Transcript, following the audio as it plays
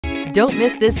Don't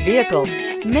miss this vehicle.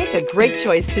 Make a great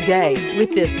choice today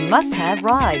with this must-have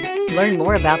ride. Learn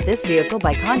more about this vehicle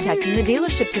by contacting the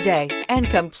dealership today and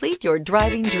complete your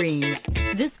driving dreams.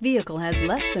 This vehicle has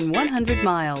less than 100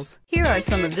 miles. Here are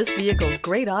some of this vehicle's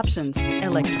great options: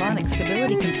 electronic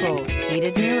stability control,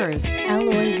 heated mirrors,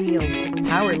 alloy wheels,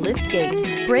 power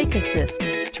liftgate, brake assist,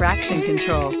 traction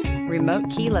control, remote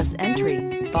keyless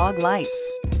entry, fog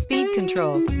lights, speed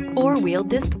control, four-wheel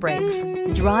disc brakes.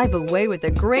 Drive away with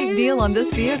a great deal on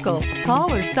this vehicle.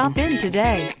 Call or stop in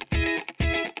today.